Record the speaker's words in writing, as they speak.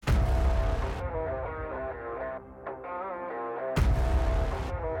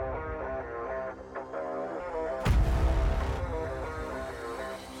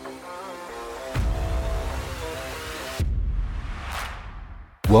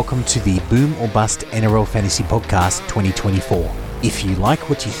Welcome to the Boom or Bust NRL Fantasy Podcast 2024. If you like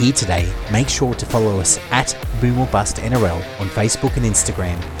what you hear today, make sure to follow us at Boom or Bust NRL on Facebook and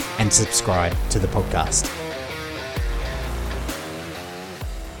Instagram and subscribe to the podcast.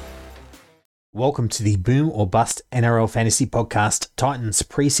 Welcome to the Boom or Bust NRL Fantasy Podcast Titans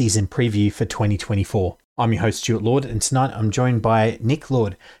Preseason Preview for 2024. I'm your host, Stuart Lord, and tonight I'm joined by Nick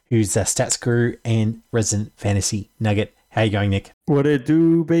Lord, who's a stats guru and resident fantasy nugget. How you going, Nick? What it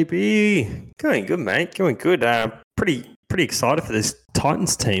do, baby? Going good, mate. Going good. Pretty excited for this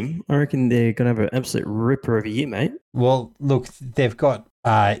Titans team. I reckon they're going to have an absolute ripper of a year, mate. Well, look, they've got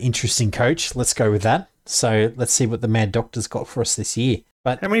interesting coach. Let's go with that. So let's see what the Mad Doctor's got for us this year.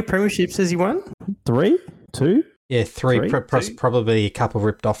 But how many premierships has he won? 3? 2? Yeah, three. Probably a couple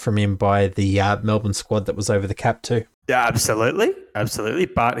ripped off from him by the Melbourne squad that was over the cap too. Yeah, absolutely.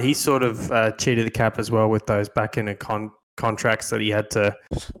 But he sort of cheated the cap as well with those back in contracts that he had to,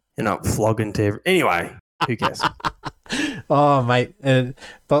 flog into. Anyway, who cares? Oh, mate.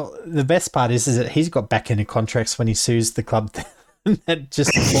 But the best part is that he's got back end contracts when he sues the club that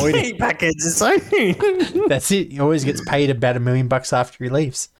just employed him. Back ends so. That's it. He always gets paid about $1 million after he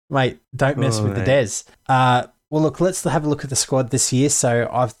leaves. Mate, don't mess with the Des. Well, look, let's have a look at the squad this year.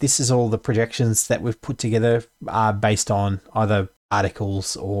 So this is all the projections that we've put together based on either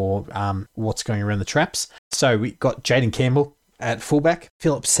articles or what's going around the traps. So we got Jaden Campbell at fullback,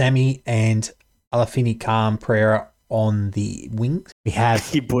 Philip Sammy and Alafini Khan Pereira on the wings. We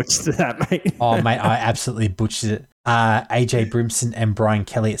have... You butchered that, mate. Oh, mate, I absolutely butchered it. AJ Brimson and Brian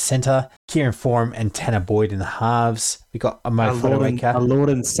Kelly at centre, Kieran Forum and Tanner Boyd in the halves. We got Mo Fotuaika. Our Lord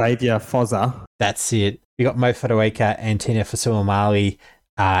and Saviour, Fozza. That's it. We got Mo Fotuaika and Tina Fasuamali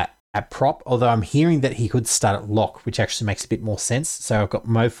at prop, although I'm hearing that he could start at lock, which actually makes a bit more sense. So I've got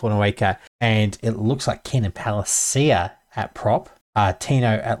Mo Fotuaika and it looks like Kenan Palasia at prop, Tino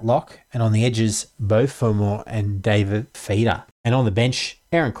at lock, and on the edges, Beau Fermor and David Feeder. And on the bench,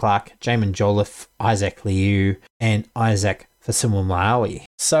 Aaron Clark, Jamin Jolliffe, Isaac Liu, and Isaac Fasuamali.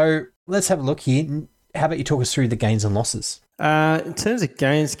 So let's have a look here. How about you talk us through the gains and losses? In terms of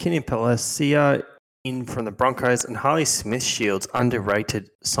gains, Kenan Palasia in from the Broncos and Harley Smith-Shields,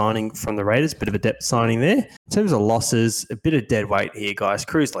 underrated signing from the Raiders. Bit of a depth signing there. In terms of losses, a bit of dead weight here, guys.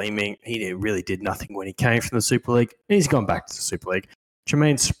 Cruz Leeming, he really did nothing when he came from the Super League, and he's gone back to the Super League.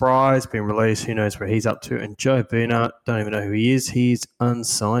 Jermaine Spry's been released. Who knows where he's up to? And Joe Booner, don't even know who he is. He's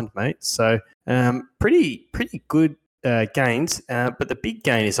unsigned, mate. So pretty good gains. But the big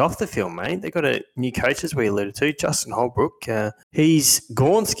gain is off the field, mate. They've got a new coach, as we alluded to, Justin Holbrook. He's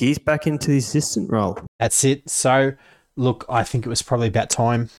Gornsky's back into the assistant role. That's it. So, look, I think it was probably about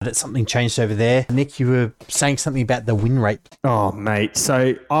time that something changed over there. Nick, you were saying something about the win rate. Oh, mate.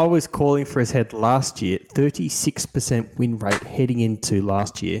 So I was calling for his head last year, 36% win rate heading into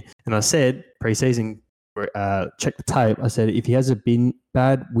last year. And I said, preseason, check the tape. I said, if he has a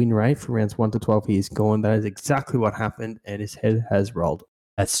bad win rate from rounds 1 to 12, he is gone. That is exactly what happened, and his head has rolled.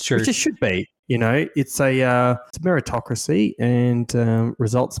 That's true. Which it should be. It's a meritocracy, and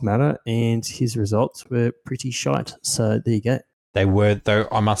results matter, and his results were pretty shite. So there you go. They were, though,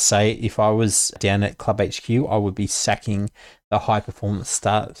 I must say, if I was down at Club HQ, I would be sacking the high performance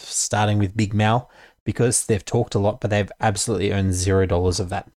starting with Big Mal, because they've talked a lot, but they've absolutely earned $0 of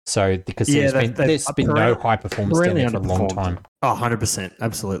that. So, because there's been no high performance down there for a long time. Oh, 100%.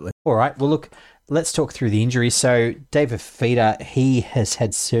 Absolutely. All right. Well, look, let's talk through the injuries. So, David Feeder, he has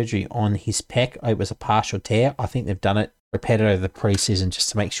had surgery on his pec. It was a partial tear. I think they've done it, repaired it over the preseason just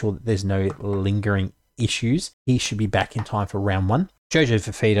to make sure that there's no lingering issues. He should be back in time for round 1. Jojo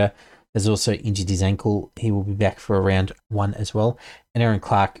Fafita has also injured his ankle. He will be back for round 1 as well. And Aaron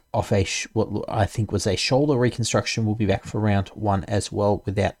Clark, off what I think was a shoulder reconstruction, will be back for round 1 as well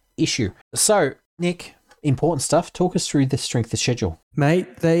without issue. So, Nick, important stuff. Talk us through the strength of schedule.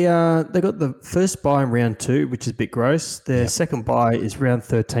 Mate, they got the first bye in round 2, which is a bit gross. Their second bye is round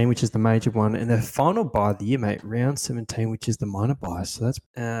 13, which is the major one. And their final bye of the year, mate, round 17, which is the minor bye. So that's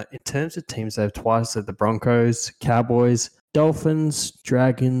in terms of teams, they have twice the Broncos, Cowboys, Dolphins,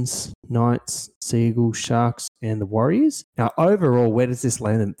 Dragons, Knights, Seagulls, Sharks, and the Warriors. Now, overall, where does this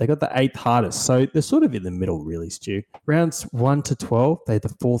land them? They got the 8th hardest, so they're sort of in the middle, really, Stu. Rounds 1 to 12, they're the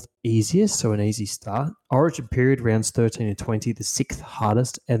 4th easiest, so an easy start. Origin period, rounds 13 and 20, the 6th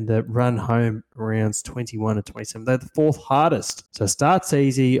hardest, and the run home, rounds 21 and 27, they're the 4th hardest. So start's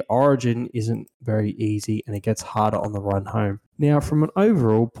easy, Origin isn't very easy, and it gets harder on the run home. Now, from an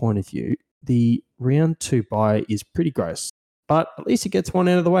overall point of view, the round 2 bye is pretty gross, but at least it gets one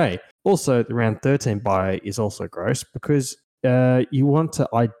out of the way. Also, the round 13 bye is also gross because you want to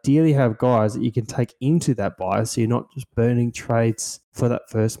ideally have guys that you can take into that bye, so you're not just burning trades for that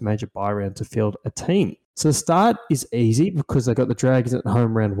first major bye round to field a team. So the start is easy because they got the Dragons at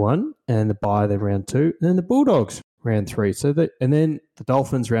home round 1 and the bye then round 2, and then the Bulldogs round 3. And then the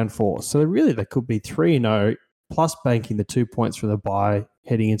Dolphins round 4. So really they could be 3-0 plus banking the 2 points for the bye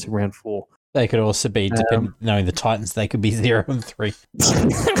heading into round 4. They could also be, knowing the Titans, they could be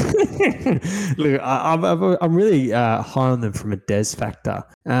 0-3. Look, I'm really high on them from a Des factor.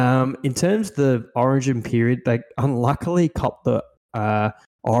 In terms of the origin period, they unluckily copped the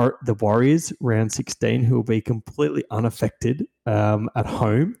Warriors round 16, who will be completely unaffected at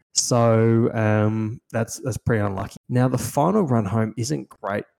home. So that's pretty unlucky. Now, the final run home isn't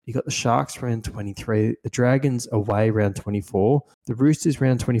great. You got the Sharks round 23, the Dragons away round 24, the Roosters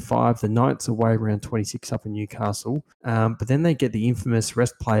round 25, the Knights away round 26 up in Newcastle. But then they get the infamous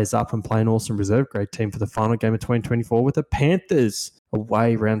rest players up and play an awesome reserve grade team for the final game of 2024 with the Panthers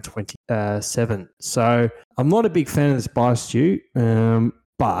away round 27. So I'm not a big fan of this bye, Stu.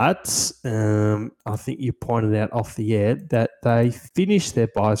 But I think you pointed out off the air that they finished their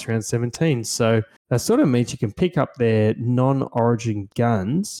buys around 17. So that sort of means you can pick up their non-origin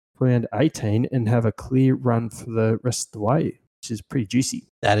guns for around 18 and have a clear run for the rest of the way, which is pretty juicy.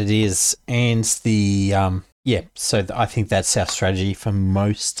 That it is. And I think that's our strategy for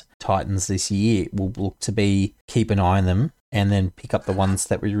most Titans this year. We'll look to keep an eye on them and then pick up the ones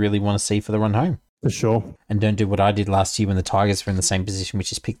that we really want to see for the run home. For sure. And don't do what I did last year when the Tigers were in the same position,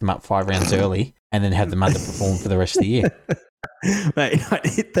 which is pick them up 5 rounds early and then have them underperform for the rest of the year. Mate, I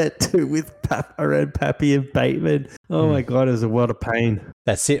hit that too with around Pappy and Bateman. Oh my God, it was a world of pain.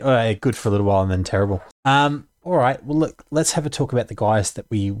 That's it. Good for a little while and then terrible. All right. Well, look, let's have a talk about the guys that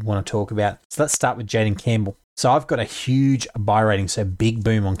we want to talk about. So let's start with Jaden Campbell. So I've got a huge buy rating, so big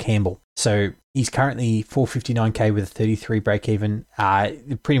boom on Campbell. So he's currently 459k with a 33 break even.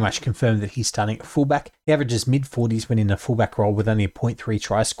 Pretty much confirmed that he's starting at fullback. He averages mid-40s when in a fullback role with only a 0.3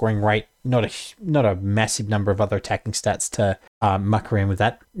 try scoring rate. Not a massive number of other attacking stats to muck around with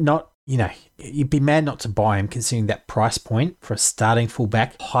that. You'd be mad not to buy him considering that price point for a starting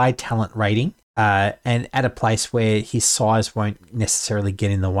fullback, high talent rating, and at a place where his size won't necessarily get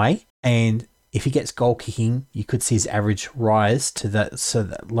in the way. And if he gets goal kicking, you could see his average rise to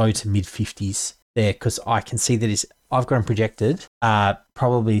that low to mid 50s there, because I can see that I've got him projected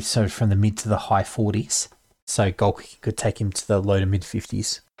probably sort of from the mid to the high 40s. So goal kicking could take him to the low to mid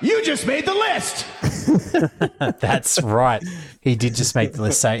 50s. You just made the list. That's right. He did just make the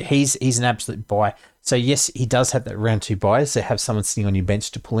list. So he's an absolute buy. So yes, he does have that round 2 buy, so have someone sitting on your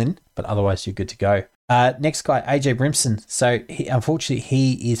bench to pull in, but otherwise you're good to go. Next guy, AJ Brimson. So unfortunately,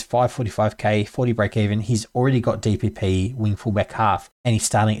 he is 545k, 40 break even. He's already got DPP, wing fullback half, and he's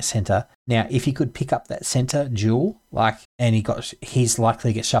starting at centre. Now, if he could pick up that centre duel, he's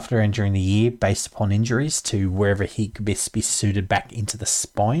likely to get shuffled around during the year based upon injuries to wherever he could best be suited back into the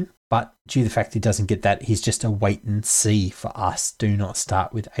spine. But due to the fact he doesn't get that, he's just a wait and see for us. Do not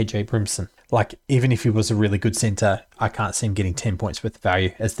start with AJ Brimson. Even if he was a really good centre, I can't see him getting 10 points worth of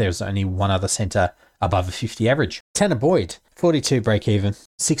value, as there's only one other centre above a 50 average. Tanner Boyd, 42 break even,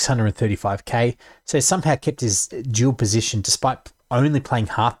 635k. So somehow kept his dual position despite only playing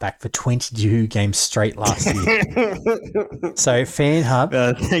halfback for 22 games straight last year. So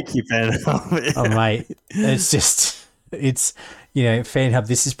FanHub. Thank you, FanHub. Oh, mate. FanHub,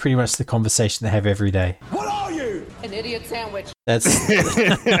 this is pretty much the conversation they have every day. What are you? An idiot sandwich. That's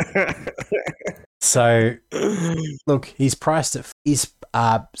so. Look, he's priced at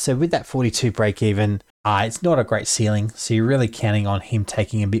so with that 42 break even, it's not a great ceiling. So you're really counting on him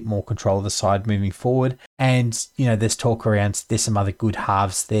taking a bit more control of the side moving forward. And there's talk around there's some other good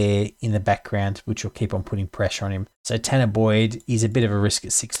halves there in the background, which will keep on putting pressure on him. So Tanner Boyd is a bit of a risk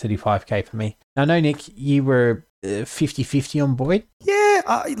at 635k for me. Now, no, Nick, you were 50-50 on Boyd.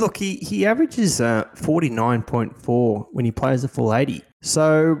 Yeah, look, he averages 49.4 when he plays a full 80.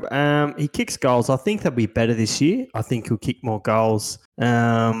 So he kicks goals. I think they'll be better this year. I think he'll kick more goals. So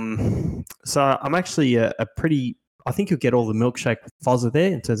I'm actually I think he'll get all the milkshake with Fozzer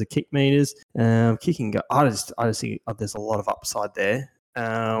there in terms of kick meters. Kicking, I just think there's a lot of upside there.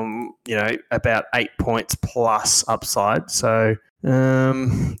 About 8 points plus upside. So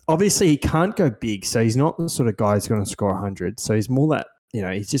obviously he can't go big. So he's not the sort of guy who's going to score 100. So he's more that,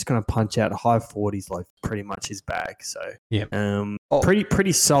 he's just going to punch out high 40s like pretty much his bag. So yeah,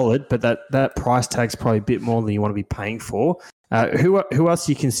 pretty solid. But that price tag's probably a bit more than you want to be paying for. Who else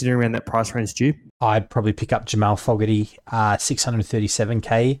are you considering around that price range, Stu? I'd probably pick up Jamal Fogarty,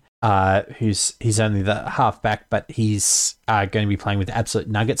 637k. He's only the halfback, but he's going to be playing with absolute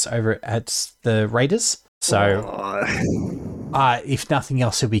nuggets over at the Raiders. So if nothing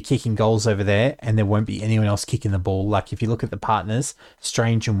else, he'll be kicking goals over there, and there won't be anyone else kicking the ball. Like if you look at the partners,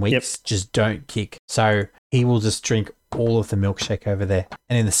 Strange and Weeks just don't kick. So he will just drink all of the milkshake over there.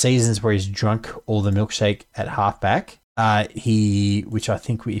 And in the seasons where he's drunk all the milkshake at halfback, which I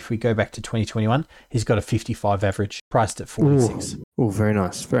think if we go back to 2021, he's got a 55 average, priced at 46. Oh, very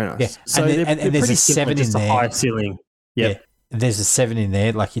nice, very nice. Yeah. So and there's a 7 in there. High ceiling. Yep. Yeah, there's a 7 in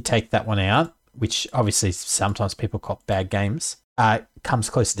there. Like you take that one out, which obviously sometimes people cop bad games. Comes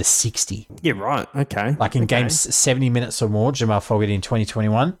closer to 60. Yeah, right. Okay. Like in games 70 minutes or more, Jamal Fogarty in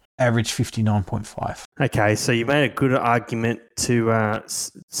 2021 averaged 59.5. Okay, so you made a good argument to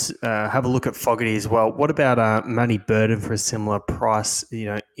have a look at Fogarty as well. What about Manny Burton for a similar price? You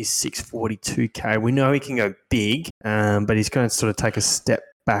know, is 642K. We know he can go big, but he's going to sort of take a step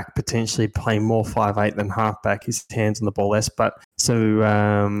back, potentially playing more 5'8" than halfback. His hands on the ball less. But so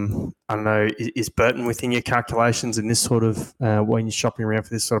I don't know, is Burton within your calculations in this sort of when you're shopping around for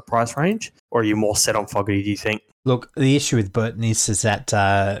this sort of price range, or are you more set on Fogarty? Do you think? Look, the issue with Burton is that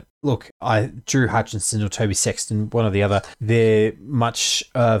Drew Hutchinson or Toby Sexton, one or the other, they're much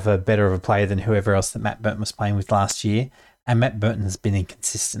of a better of a player than whoever else that Matt Burton was playing with last year. And Matt Burton has been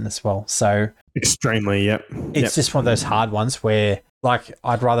inconsistent as well. So extremely, yep. It's just one of those hard ones where, like,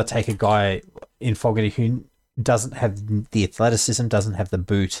 I'd rather take a guy in Fogarty who doesn't have the athleticism, doesn't have the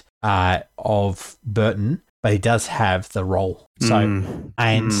boot of Burton, but he does have the role. So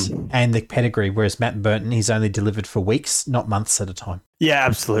and the pedigree. Whereas Matt Burton, he's only delivered for weeks, not months at a time. Yeah,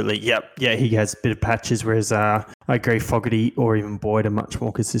 absolutely. Yep. Yeah, he has a bit of patches, whereas I agree Fogarty or even Boyd are much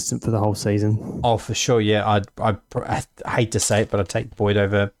more consistent for the whole season. Oh, for sure. Yeah, I hate to say it, but I'd take Boyd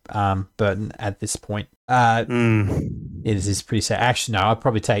over Burton at this point. It is pretty sad. Actually, no, I'd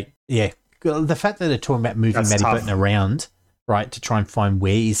probably take, the fact that they're talking about moving Matty Burton around, right, to try and find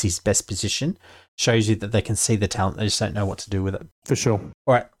where is his best position, shows you that they can see the talent. They just don't know what to do with it. For sure.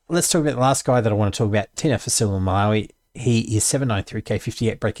 All right, let's talk about the last guy that I want to talk about, Tino Fa'asuamaleaui. He is 793K,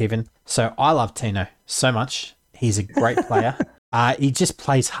 58 break even. So I love Tino so much. He's a great player. He just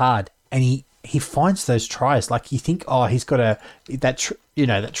plays hard, and he finds those tries. Like you think, he's got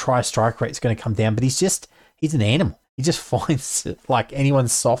that try strike rate is going to come down, but he's an animal. He just finds like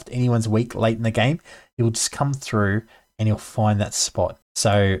anyone's soft, anyone's weak late in the game. He'll just come through and he'll find that spot.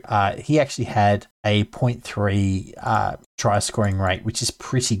 So he actually had a 0.3 try scoring rate, which is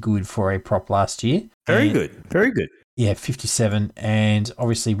pretty good for a prop last year. Very good. Yeah, 57. And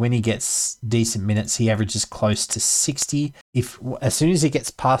obviously when he gets decent minutes, he averages close to 60. As soon as he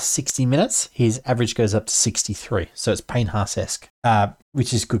gets past 60 minutes, his average goes up to 63. So it's Payne Haas-esque,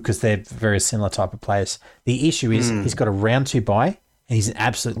 which is good because they're very similar type of players. The issue is he's got a round 2 bye, and he's an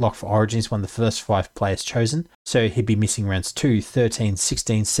absolute lock for Origin. He's one of the first 5 players chosen. So he'd be missing rounds 2, 13,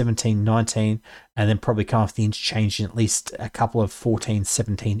 16, 17, 19, and then probably come off the interchange in at least a couple of 14,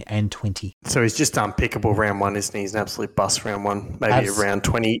 17, and 20. So he's just unpickable round 1, isn't he? He's an absolute bust round 1. Maybe around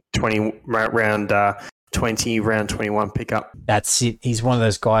 20, round 20, round 21 pickup. That's it. He's one of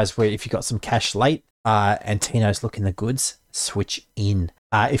those guys where if you got some cash late and Tino's looking the goods, switch in.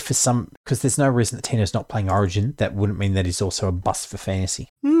 Because there's no reason that Tino's not playing Origin, that wouldn't mean that he's also a bust for fantasy.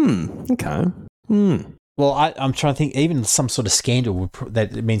 Okay. Well, I'm trying to think, even some sort of scandal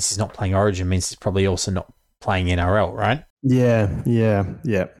that it means he's not playing Origin means he's probably also not playing NRL, right? Yeah.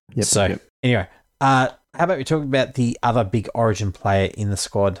 Anyway, how about we talk about the other big Origin player in the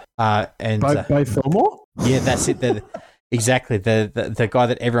squad? Bo Fillmore? Yeah, that's it. Exactly. The guy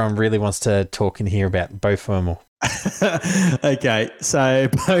that everyone really wants to talk and hear about, Bo Fillmore. Okay, so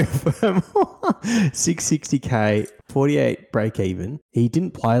Bo Fillmore, 660K, 48 break even. He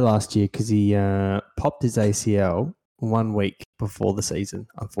didn't play last year because he popped his ACL 1 week before the season,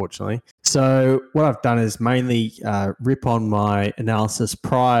 unfortunately. So what I've done is mainly rip on my analysis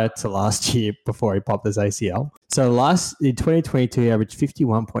prior to last year before he popped his ACL. So in 2022, he averaged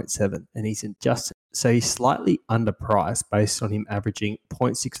 51.7, and he's slightly underpriced based on him averaging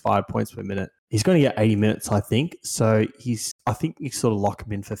 0.65 points per minute. He's going to get 80 minutes, I think. So I think you sort of lock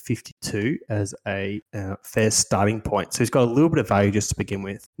him in for 52 as a fair starting point. So he's got a little bit of value just to begin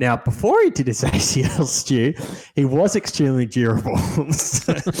with. Now, before he did his ACL, Stu, he was extremely durable.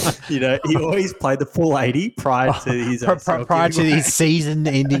 So, he always played the full 80 prior to his ACL. Prior to his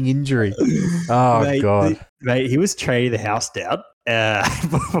season-ending injury. Oh, God. Mate, he was tearing the house down.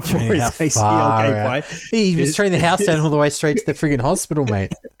 Before his ACL gave way. He was tearing the house down all the way straight to the friggin' hospital,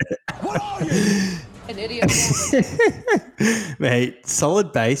 mate. What are you? An idiot. Mate,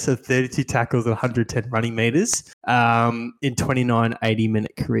 solid base of 32 tackles and 110 running meters in 29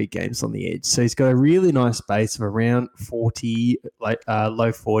 80-minute career games on the edge. So he's got a really nice base of around 40, low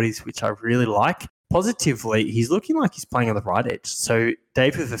 40s, which I really like. positively, he's looking like he's playing on the right edge. So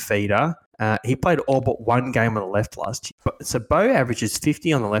David Fafita, he played all but one game on the left last year. So Bo averages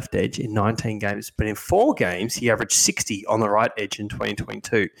 50 on the left edge in 19 games, but in 4 games, he averaged 60 on the right edge in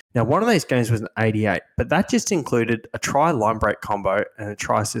 2022. Now, one of those games was an 88, but that just included a try line break combo and a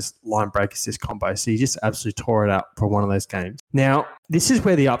try assist line break assist combo. So he just absolutely tore it up for one of those games. Now, this is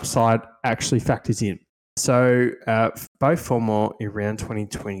where the upside actually factors in. So Bo Fulmore around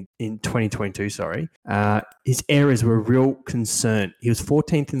 2022, his errors were a real concern. He was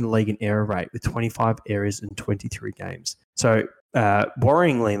 14th in the league in error rate with 25 errors in 23 games. So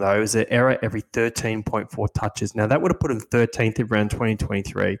worryingly, though, it was an error every 13.4 touches. Now, that would have put him 13th around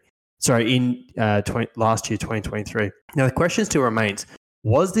 2023. Sorry, in last year, 2023. Now, the question still remains,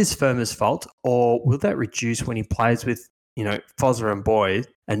 was this Firma's fault, or will that reduce when he plays with Fozzer and Boyd,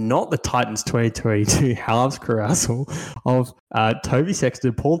 and not the Titans 2022 halves carousel of Toby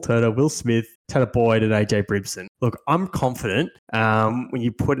Sexton, Paul Turner, Will Smith, Tanner Boyd, and AJ Brimson? Look, I'm confident when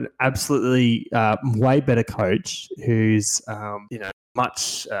you put an absolutely way better coach who's,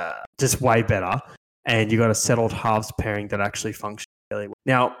 much just way better, and you got a settled halves pairing that actually functions really well.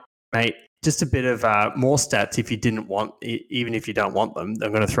 Now, mate, just a bit of more stats if you didn't want, even if you don't want them,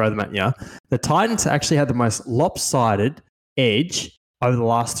 I'm going to throw them at you. The Titans actually had the most lopsided edge over the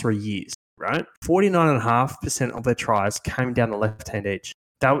last 3 years, right? 49.5% of their tries came down the left-hand edge.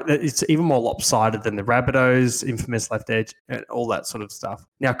 It's even more lopsided than the Rabbitohs, infamous left edge, and all that sort of stuff.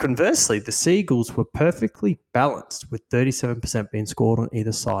 Now, conversely, the Seagulls were perfectly balanced with 37% being scored on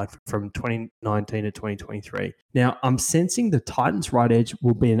either side from 2019 to 2023. Now, I'm sensing the Titans' right edge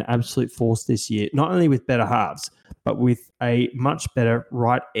will be an absolute force this year, not only with better halves, but with a much better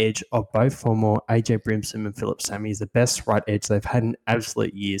right edge of both Fulmore, AJ Brimson, and Philip Sammy is the best right edge they've had in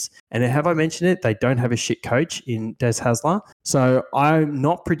absolute years. And have I mentioned it? They don't have a shit coach in Des Hasler. So I'm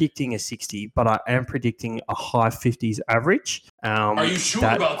not predicting a 60, but I am predicting a high 50s average. Are you sure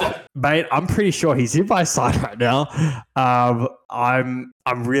about that? Mate, I'm pretty sure he's in my side right now. I'm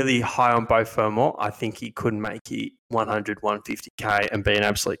really high on Bo Fulmore. I think he could make it 100, 150K and be an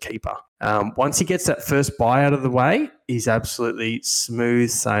absolute keeper. Once he gets that first buy out of the way, he's absolutely smooth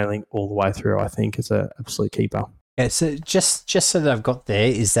sailing all the way through, I think, as an absolute keeper. Yeah, so just so that I've got there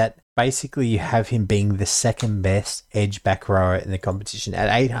is that basically you have him being the second best edge back rower in the competition at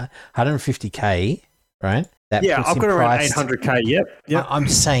 850K, right? That yeah, I've got around 800K. Yep. I'm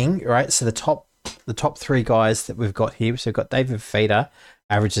saying, right, so the top 3 guys that we've got here, so we've got David Feeder,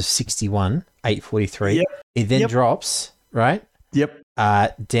 average of 61, 843. Yep. It then drops, right? Yep.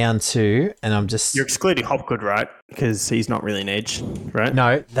 Down to, and I'm just... You're excluding Hopgood, right? Because he's not really an edge, right?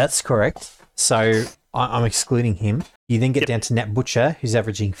 No, that's correct. So I'm excluding him. You then get down to Nat Butcher, who's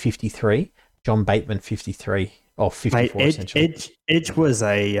averaging 53, John Bateman 53, or 54 Mate, essentially. Edge was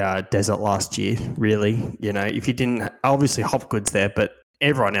a desert last year, really. If you didn't... Obviously, Hopgood's there, but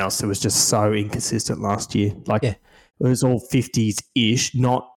everyone else, it was just so inconsistent last year. It was all 50s-ish,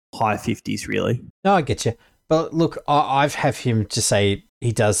 not high 50s, really. No, I get you. But look, I've have him to say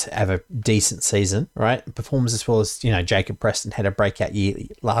he does have a decent season, right? Performs as well as, Jacob Preston had a breakout year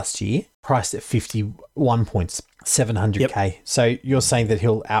last year, priced at 51 points, 700K. Yep. So you're saying that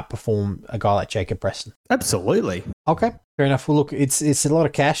he'll outperform a guy like Jacob Preston? Absolutely. Okay, fair enough. Well, look, it's a lot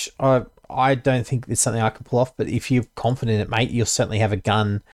of cash. I don't think it's something I can pull off, but if you're confident in it, mate, you'll certainly have a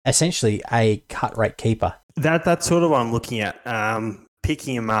gun, essentially a cut rate keeper. That's sort of what I'm looking at.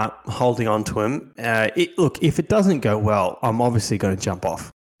 Picking him up, holding on to him. Look, if it doesn't go well, I'm obviously going to jump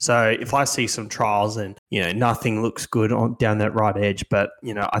off. So if I see some trials and nothing looks good down that right edge, but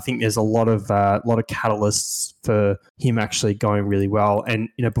I think there's a lot of catalysts for him actually going really well. And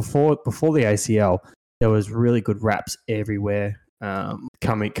before the ACL, there was really good raps everywhere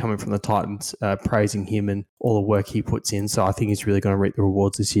coming from the Titans, praising him and all the work he puts in. So I think he's really going to reap the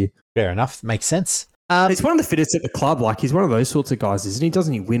rewards this year. Fair enough, makes sense. He's one of the fittest at the club. He's one of those sorts of guys, isn't he?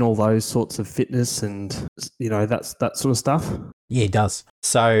 Doesn't he win all those sorts of fitness and that sort of stuff? Yeah, he does.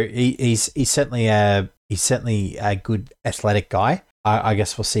 So he's certainly a good athletic guy. I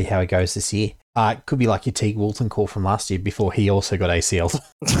guess we'll see how he goes this year. It could be like your Teague Walton call from last year before he also got ACL.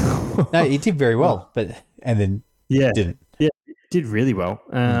 No, he did very well, and then didn't. Yeah, did really well.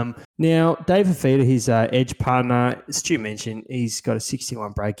 Now, David Feeder, his edge partner, Stu mentioned, he's got a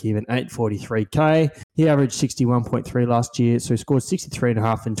 61 break even, 843K. He averaged 61.3 last year, so he scored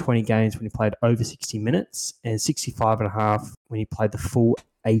 63.5 in 20 games when he played over 60 minutes and 65.5 when he played the full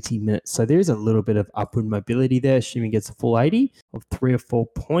 80 minutes. So there is a little bit of upward mobility there, assuming he gets a full 80 of 3 or 4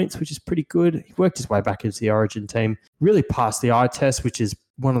 points, which is pretty good. He worked his way back into the Origin team, really passed the eye test, which is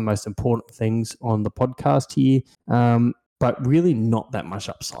one of the most important things on the podcast here. but really not that much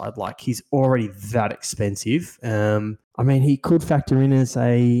upside. Like he's already that expensive. I mean, he could factor in as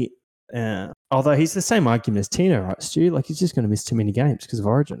a, although he's the same argument as Tino, right, Stu? Like he's just going to miss too many games because of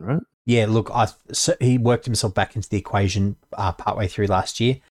Origin, right? Yeah, look, he worked himself back into the equation partway through last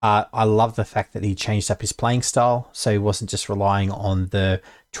year. I love the fact that he changed up his playing style, so he wasn't just relying on the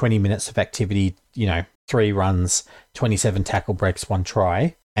 20 minutes of activity, 3 runs, 27 tackle breaks, 1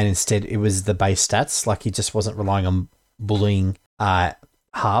 try, and instead it was the base stats. Like he just wasn't relying on bullying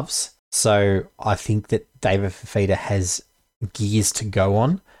halves. So I think that David Fifita has gears to go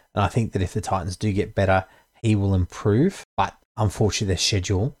on, and I think that if the Titans do get better, he will improve. But unfortunately, their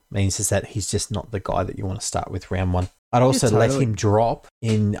schedule means is that he's just not the guy that you want to start with round 1. I'd also let him drop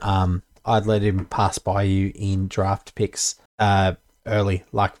in. I'd let him pass by you in draft picks early,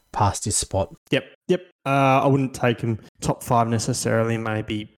 like past his spot. Yep. I wouldn't take him top 5 necessarily.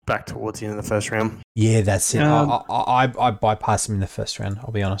 Maybe back towards the end of the first round. Yeah, that's it. I bypass him in the first round.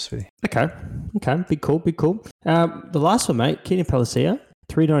 I'll be honest with you. Okay. Be cool. The last one, mate, Keenan Palacia.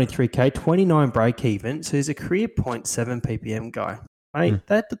 393k, 29 break even. So he's a career 0.7 ppm guy. Mate,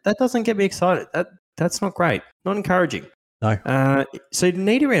 that doesn't get me excited. That's not great. Not encouraging. No. So you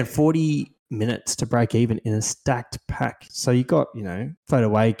need around 40 minutes to break even in a stacked pack. So you got,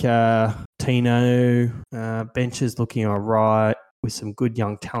 Fodawaker, Tino, benches looking all right with some good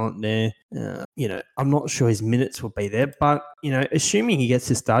young talent there. I'm not sure his minutes will be there, but, assuming he gets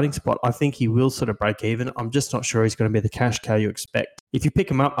his starting spot, I think he will sort of break even. I'm just not sure he's going to be the cash cow you expect. If you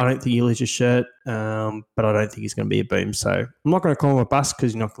pick him up, I don't think you lose your shirt, but I don't think he's going to be a boom. So I'm not going to call him a bust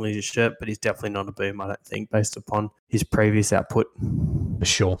because you're not going to lose your shirt, but he's definitely not a boom, I don't think, based upon his previous output. For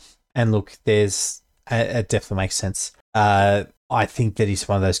sure. And look, it definitely makes sense. I think that he's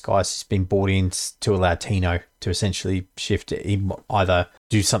one of those guys who's been brought in to allow Tino to essentially shift it. He either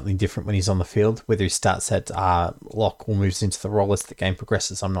do something different when he's on the field, whether he starts at lock or moves into the role as the game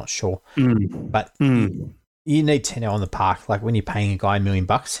progresses, I'm not sure. But you need Tino on the park. Like when you're paying a guy $1 million,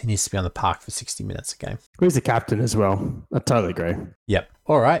 he needs to be on the park for 60 minutes a game. He's the captain as well. I totally agree. Yep.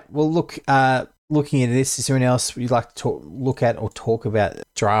 All right. Well, look, looking at this, is there anything else you'd like to look at or talk about,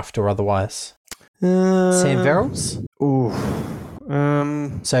 draft or otherwise? Sam Verrills?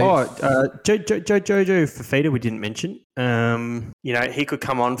 Jojo Fifita we didn't mention. He could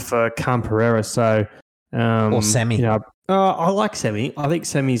come on for Cam Pereira. So, or Sammy. I like Sammy. I think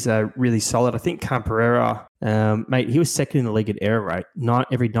Sammy's really solid. I think Cam Pereira, mate, he was second in the league at error rate.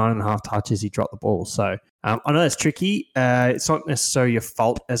 Every 9.5 touches, he dropped the ball. So I know that's tricky. It's not necessarily your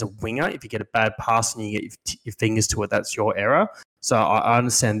fault as a winger. If you get a bad pass and you get your fingers to it, that's your error. So I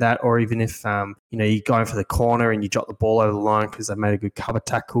understand that. Or even if, you're going for the corner and you drop the ball over the line because they made a good cover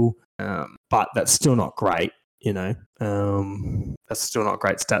tackle. But that's still not great. That's still not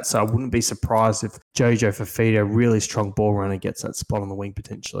great stats. So I wouldn't be surprised if Jojo Fifita, really strong ball runner, gets that spot on the wing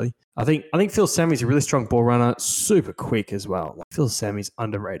potentially. I think Phil Sammy's a really strong ball runner, super quick as well. Like Phil Sammy's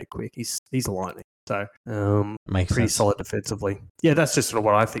underrated quick. He's lightning. So makes pretty sense. Solid defensively. Yeah, that's just sort of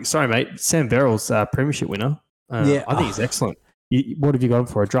what I think. Sorry, mate. Sam Verrills, premiership winner. I think he's excellent. What have you got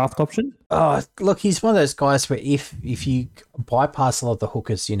for a draft option? Oh, look, he's one of those guys where if you bypass a lot of the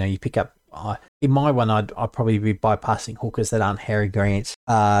hookers, you pick up. In my one, I'd probably be bypassing hookers that aren't Harry Grant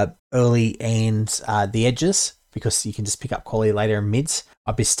early and the edges because you can just pick up quality later in mids.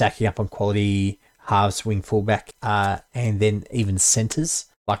 I'd be stacking up on quality halves, wing, fullback, and then even centres.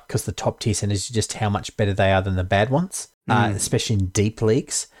 Like because the top tier centres, just how much better they are than the bad ones, especially in deep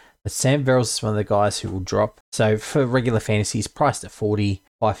leagues. But Sam Verrills is one of the guys who will drop. So for regular fantasy, he's priced at 40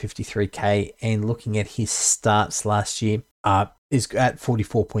 by 53k, and looking at his starts last year, is at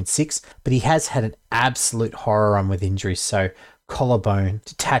 44.6, but he has had an absolute horror run with injuries. So collarbone,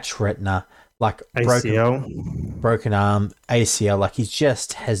 detached retina, like broken arm, ACL, like he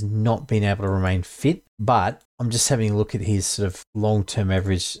just has not been able to remain fit. But I'm just having a look at his sort of long-term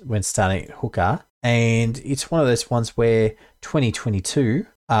average when starting at hooker, and it's one of those ones where 2022,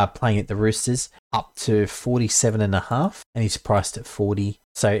 playing at the Roosters, up to 47.5, and he's priced at 40.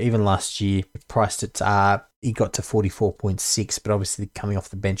 So even last year, priced at he got to 44.6, but obviously coming off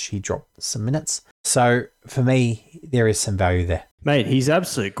the bench, he dropped some minutes. So for me, there is some value there. Mate, he's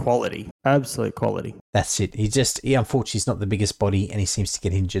absolute quality. Absolute quality. That's it. He unfortunately is not the biggest body, and he seems to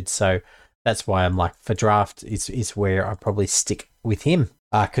get injured. So that's why I'm like, for draft, is where I probably stick with him.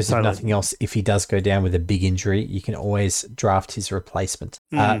 Because if nothing else, if he does go down with a big injury, you can always draft his replacement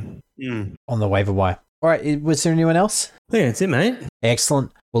on the waiver wire. All right, was there anyone else? Yeah, that's it, mate.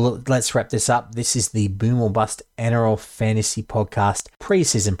 Excellent. Well, let's wrap this up. This is the Boom or Bust NRL Fantasy Podcast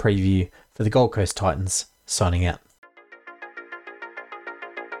Preseason Preview for the Gold Coast Titans. Signing out.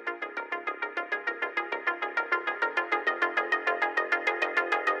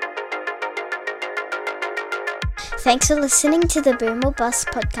 Thanks for listening to the Boom or Bust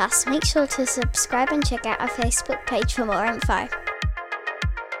podcast. Make sure to subscribe and check out our Facebook page for more info.